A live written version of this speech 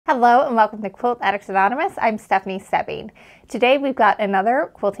Hello and welcome to Quilt Addicts Anonymous. I'm Stephanie Stebbing. Today we've got another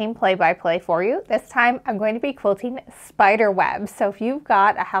quilting play-by-play for you. This time I'm going to be quilting spider webs. So if you've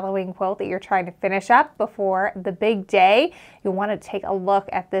got a Halloween quilt that you're trying to finish up before the big day, you'll want to take a look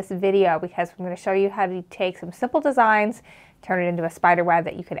at this video because I'm going to show you how to take some simple designs, turn it into a spider web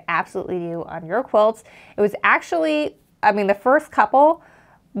that you can absolutely do on your quilts. It was actually, the first couple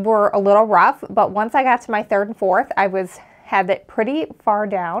were a little rough, but once I got to my third and fourth, had it pretty far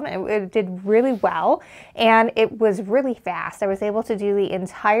down. It did really well and it was really fast. I was able to do the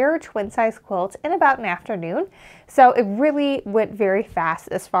entire twin size quilt in about an afternoon. So it really went very fast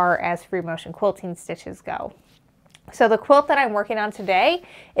as far as free motion quilting stitches go. So the quilt that I'm working on today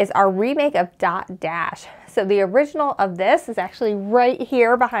is our remake of Dot Dash. So the original of this is actually right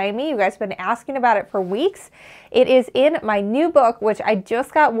here behind me. You guys have been asking about it for weeks. It is in my new book, which I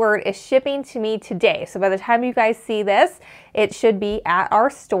just got word is shipping to me today. So by the time you guys see this, it should be at our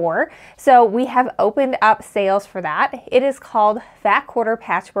store. So we have opened up sales for that. It is called Fat Quarter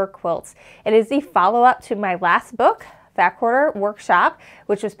Patchwork Quilts. It is the follow-up to my last book, Fat Quarter Workshop,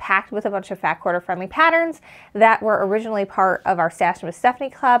 which was packed with a bunch of fat quarter friendly patterns that were originally part of our Stash with Stephanie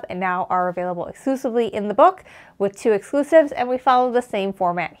Club and now are available exclusively in the book with 2 exclusives, and we follow the same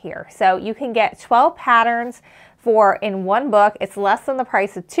format here. So you can get 12 patterns in one book. It's less than the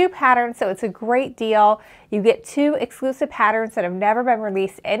price of 2 patterns, so it's a great deal. You get 2 exclusive patterns that have never been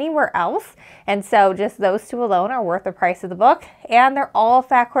released anywhere else, and so just those 2 alone are worth the price of the book, and they're all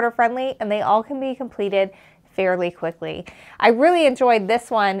fat quarter friendly and they all can be completed fairly quickly. I really enjoyed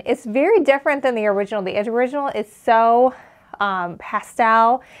this one. It's very different than the original. The original is so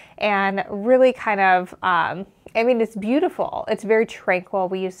pastel and really kind of, it's beautiful. It's very tranquil.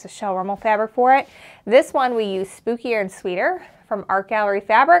 We used the shell rummel fabric for it. This one we use Spookier and Sweeter from Art Gallery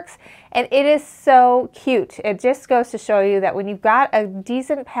Fabrics, and it is so cute. It just goes to show you that when you've got a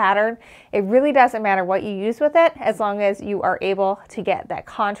decent pattern, it really doesn't matter what you use with it as long as you are able to get that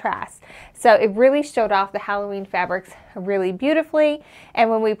contrast. So it really showed off the Halloween fabrics really beautifully, and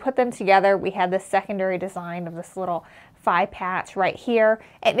when we put them together, we had this secondary design of this little 5 patch right here,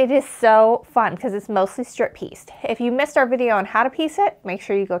 and it is so fun because it's mostly strip pieced. If you missed our video on how to piece it, make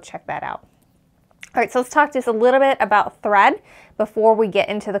sure you go check that out. All right, so let's talk just a little bit about thread before we get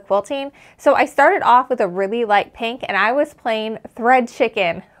into the quilting. So I started off with a really light pink and I was playing thread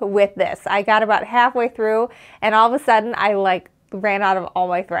chicken with this. I got about halfway through and all of a sudden I ran out of all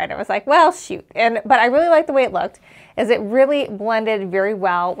my thread. I was like, well, shoot. But I really liked the way it looked, as it really blended very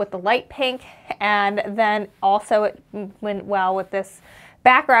well with the light pink, and then also it went well with this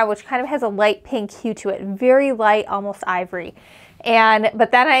background, which kind of has a light pink hue to it, very light, almost ivory.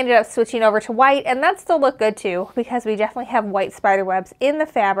 But then I ended up switching over to white, and that still looked good too, because we definitely have white spider webs in the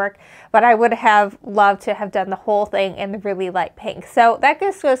fabric, but I would have loved to have done the whole thing in the really light pink. So that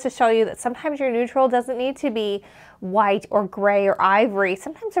just goes to show you that sometimes your neutral doesn't need to be white or gray or ivory.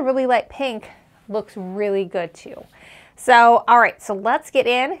 Sometimes a really light pink looks really good too. So, all right, so let's get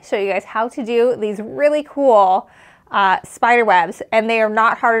in, show you guys how to do these really cool spider webs, and they are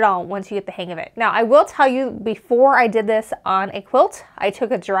not hard at all once you get the hang of it. Now, I will tell you, before I did this on a quilt, I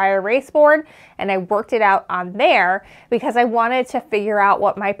took a dry erase board and I worked it out on there because I wanted to figure out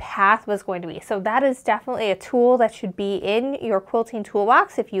what my path was going to be. So that is definitely a tool that should be in your quilting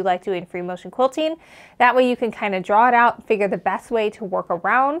toolbox if you like doing free motion quilting. That way you can kind of draw it out, figure the best way to work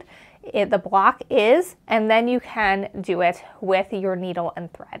around the block is, and then you can do it with your needle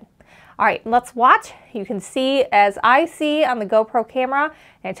and thread. All right, let's watch. You can see as I see on the GoPro camera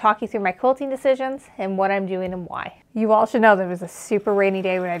and talk you through my quilting decisions and what I'm doing and why. You all should know that it was a super rainy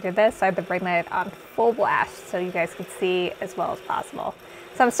day when I did this. So I had to bring that on full blast so you guys could see as well as possible.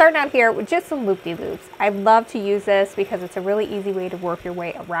 So I'm starting out here with just some loop-de-loops. I love to use this because it's a really easy way to work your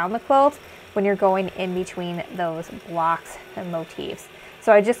way around the quilt when you're going in between those blocks and motifs.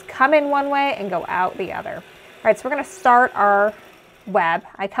 So I just come in one way and go out the other. All right, so we're gonna start our web.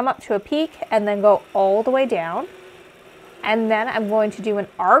 I come up to a peak and then go all the way down, and then I'm going to do an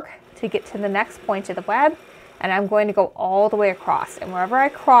arc to get to the next point of the web, and I'm going to go all the way across, and wherever I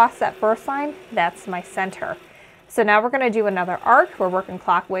cross that first line, that's my center. So now we're going to do another arc. We're working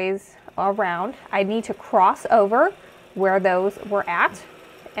clockwise around. I need to cross over where those were at,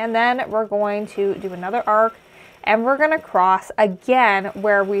 and then we're going to do another arc, and we're going to cross again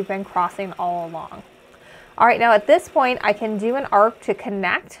where we've been crossing all along. All right, now at this point, I can do an arc to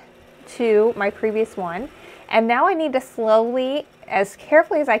connect to my previous one. And now I need to slowly, as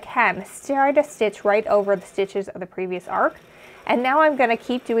carefully as I can, try to stitch right over the stitches of the previous arc. And now I'm gonna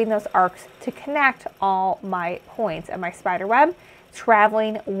keep doing those arcs to connect all my points of my spider web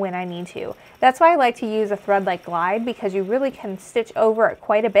traveling when I need to. That's why I like to use a thread like Glide, because you really can stitch over it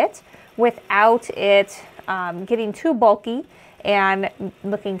quite a bit without it getting too bulky and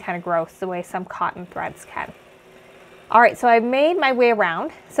looking kind of gross the way some cotton threads can. All right, so I made my way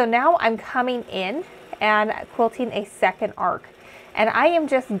around. So now I'm coming in and quilting a second arc. And I am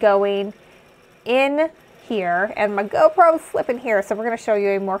just going in here, and my GoPro's slipping here, so we're gonna show you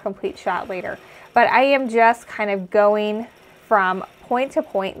a more complete shot later. But I am just kind of going from point to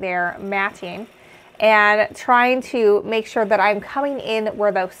point there, matching, and trying to make sure that I'm coming in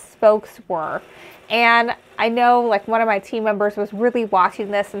where those spokes were. And I know, like, one of my team members was really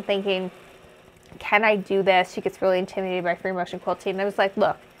watching this and thinking, can I do this? She gets really intimidated by free motion quilting. And I was like,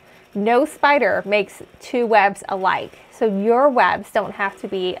 look, no spider makes two webs alike. So your webs don't have to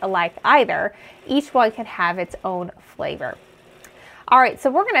be alike either. Each one can have its own flavor. All right, so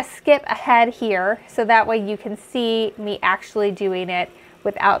we're gonna skip ahead here so that way you can see me actually doing it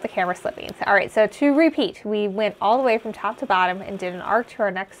without the camera slipping. All right, so to repeat, we went all the way from top to bottom and did an arc to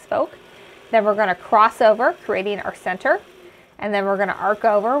our next spoke. Then we're gonna cross over, creating our center. And then we're gonna arc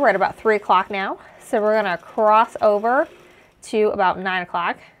over. We're at about 3 o'clock now. So we're gonna cross over to about 9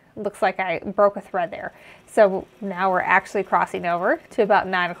 o'clock. Looks like I broke a thread there. So now we're actually crossing over to about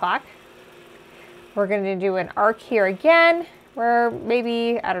 9 o'clock. We're gonna do an arc here again. We're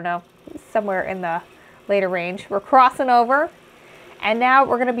maybe, I don't know, somewhere in the later range. We're crossing over. And now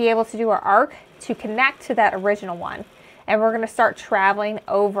we're gonna be able to do our arc to connect to that original one. And we're gonna start traveling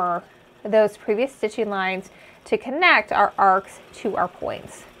over those previous stitching lines to connect our arcs to our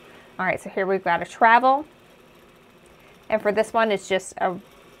points. All right, so here we've got a travel. And for this one, it's just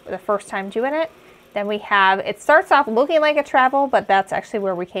the first time doing it. Then we have, it starts off looking like a travel, but that's actually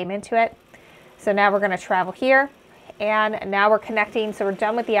where we came into it. So now we're gonna travel here, and now we're connecting, so we're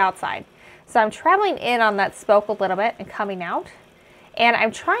done with the outside. So I'm traveling in on that spoke a little bit and coming out. And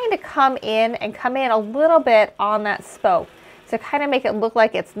I'm trying to come in a little bit on that spoke to kind of make it look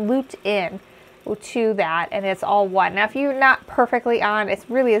like it's looped in to that and it's all one. Now if you're not perfectly on, it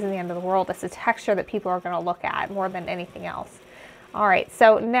really isn't the end of the world. It's the texture that people are going to look at more than anything else. All right,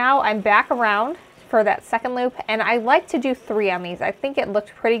 so now I'm back around for that second loop, and I like to do 3 on these. I think it looked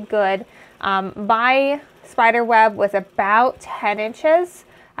pretty good. My spider web was about 10 inches.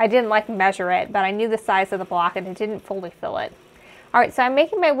 I didn't like measure it, but I knew the size of the block and it didn't fully fill it. All right, so I'm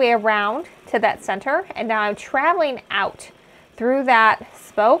making my way around to that center, and now I'm traveling out through that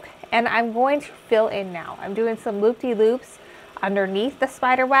spoke, and I'm going to fill in now. I'm doing some loop-de-loops underneath the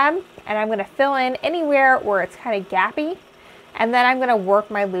spider web, and I'm gonna fill in anywhere where it's kind of gappy, and then I'm gonna work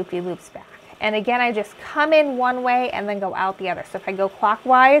my loop-de-loops back. And again, I just come in one way and then go out the other. So if I go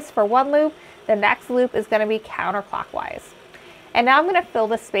clockwise for one loop, the next loop is gonna be counterclockwise. And now I'm gonna fill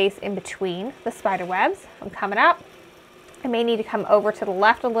the space in between the spider webs. I'm coming up. I may need to come over to the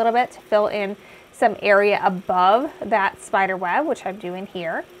left a little bit to fill in some area above that spider web, which I'm doing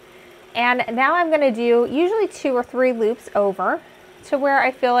here. And now I'm gonna do usually 2 or 3 loops over to where I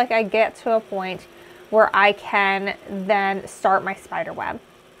feel like I get to a point where I can then start my spider web.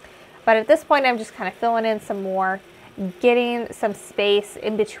 But at this point, I'm just kind of filling in some more, getting some space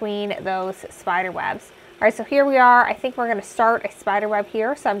in between those spider webs. All right, so here we are. I think we're gonna start a spider web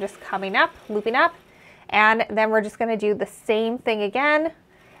here. So I'm just coming up, looping up, and then we're just gonna do the same thing again.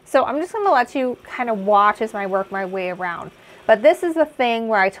 So I'm just gonna let you kind of watch as I work my way around. But this is the thing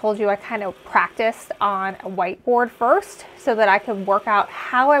where I told you I kind of practiced on a whiteboard first so that I could work out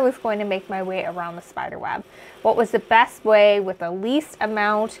how I was going to make my way around the spider web. What was the best way with the least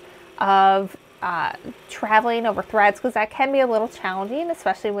amount of traveling over threads, because that can be a little challenging,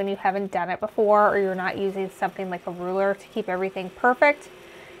 especially when you haven't done it before or you're not using something like a ruler to keep everything perfect.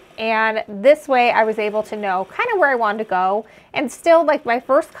 And this way I was able to know kind of where I wanted to go, and still, like, my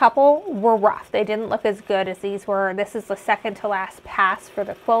first couple were rough. They didn't look as good as these were. This is the second to last pass for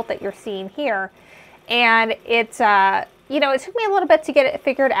the quilt that you're seeing here. And it's, you know, it took me a little bit to get it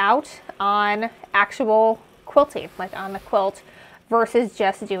figured out on actual quilting, like on the quilt, versus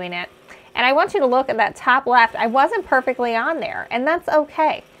just doing it. And I want you to look at that top left. I wasn't perfectly on there, and that's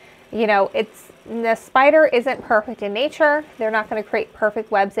okay. You know, the spider isn't perfect in nature. They're not going to create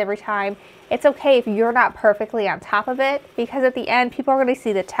perfect webs every time. It's okay if you're not perfectly on top of it, because at the end, people are going to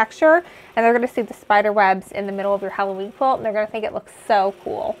see the texture and they're going to see the spider webs in the middle of your Halloween quilt, and they're going to think it looks so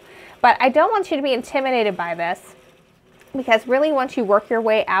cool. But I don't want you to be intimidated by this, because really once you work your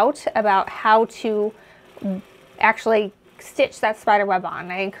way out about how to actually stitch that spider web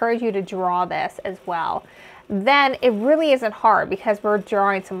on, I encourage you to draw this as well, then it really isn't hard, because we're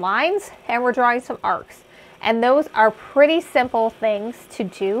drawing some lines and we're drawing some arcs. And those are pretty simple things to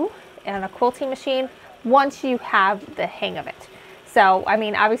do in a quilting machine once you have the hang of it. So, I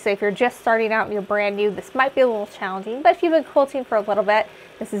mean, obviously if you're just starting out and you're brand new, this might be a little challenging, but if you've been quilting for a little bit,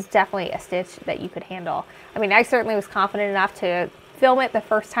 this is definitely a stitch that you could handle. I mean, I certainly was confident enough to film it the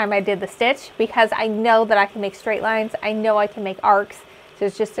first time I did the stitch because I know that I can make straight lines. I know I can make arcs. So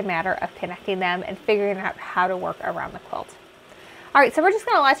it's just a matter of connecting them and figuring out how to work around the quilt. All right, so we're just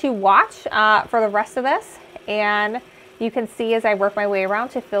gonna let you watch for the rest of this, and you can see as I work my way around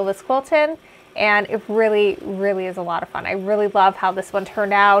to fill this quilt in. And it really, really is a lot of fun. I really love how this one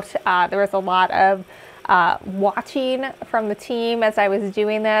turned out. There was a lot of watching from the team as I was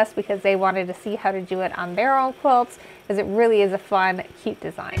doing this because they wanted to see how to do it on their own quilts, because it really is a fun, cute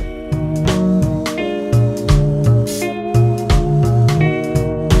design.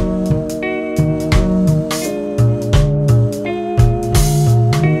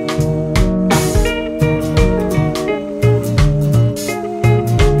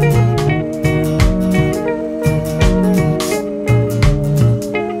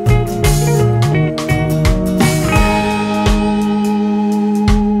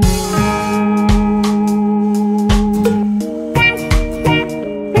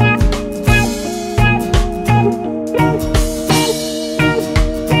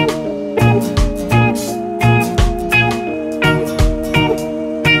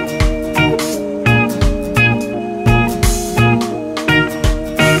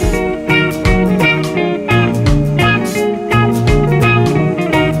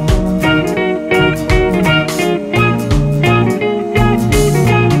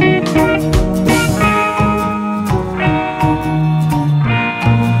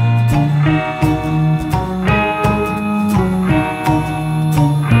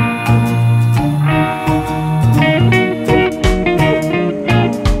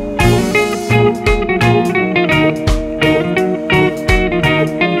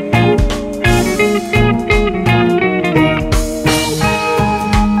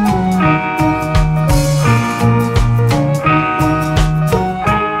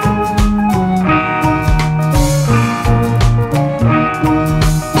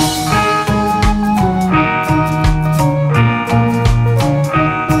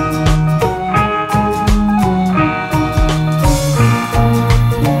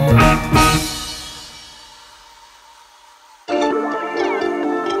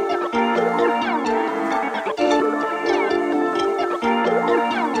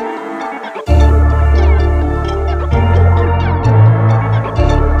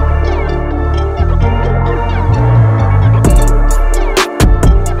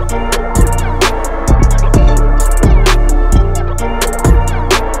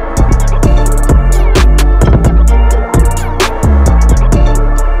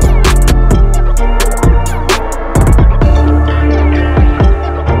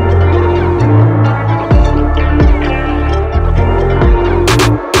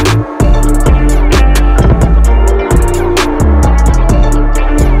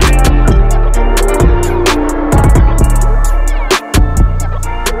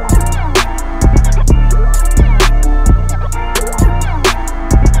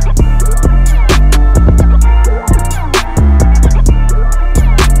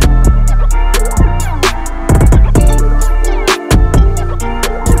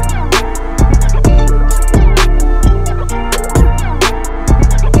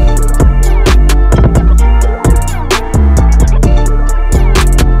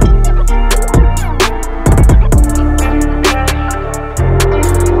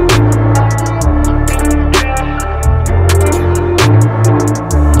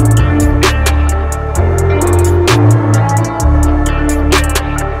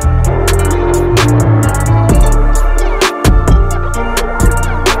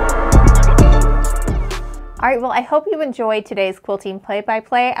 All right, well, I hope you enjoyed today's quilting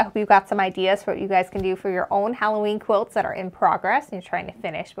play-by-play. I hope you got some ideas for what you guys can do for your own Halloween quilts that are in progress and you're trying to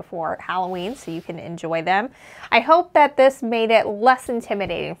finish before Halloween so you can enjoy them. I hope that this made it less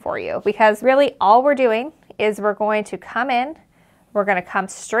intimidating for you, because really all we're doing is we're going to come in, we're going to come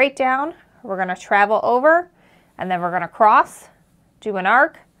straight down, we're going to travel over, and then we're going to cross, do an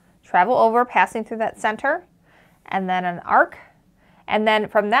arc, travel over, passing through that center, and then an arc. And then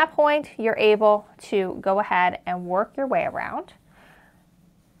from that point, you're able to go ahead and work your way around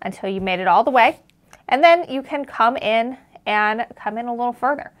until you made it all the way. And then you can come in and come in a little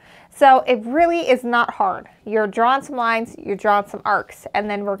further. So it really is not hard. You're drawing some lines, you're drawing some arcs, and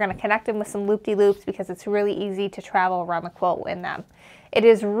then we're going to connect them with some loop-de-loops because it's really easy to travel around the quilt in them. It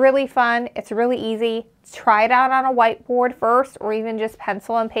is really fun. It's really easy. Try it out on a whiteboard first, or even just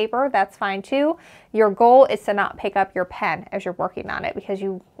pencil and paper. That's fine too. Your goal is to not pick up your pen as you're working on it, because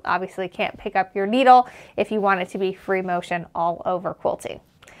you obviously can't pick up your needle if you want it to be free motion all over quilting.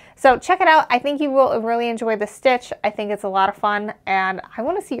 So check it out. I think you will really enjoy the stitch. I think it's a lot of fun, and I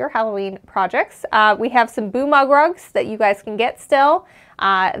want to see your Halloween projects. We have some Boo Mug rugs that you guys can get still.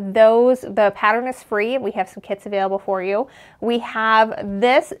 The pattern is free, and we have some kits available for you. We have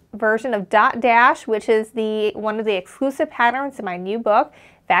this version of Dot Dash, which is one of the exclusive patterns in my new book,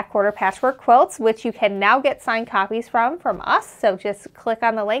 Back Quarter Patchwork Quilts, which you can now get signed copies from us. So just click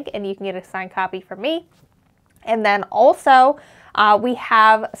on the link and you can get a signed copy from me. And then also, we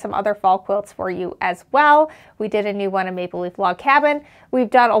have some other fall quilts for you as well. We did a new one in Maple Leaf Log Cabin. We've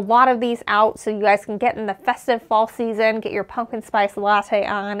done a lot of these out so you guys can get in the festive fall season, get your pumpkin spice latte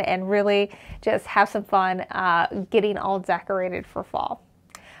on, and really just have some fun getting all decorated for fall.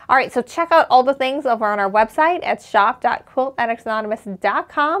 All right, so check out all the things over on our website at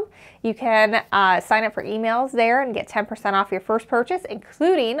shop.quiltaddictsanonymous.com. You can sign up for emails there and get 10% off your first purchase,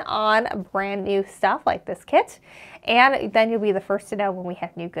 including on brand new stuff like this kit. And then you'll be the first to know when we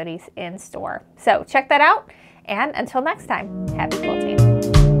have new goodies in store. So check that out, and until next time, happy quilting.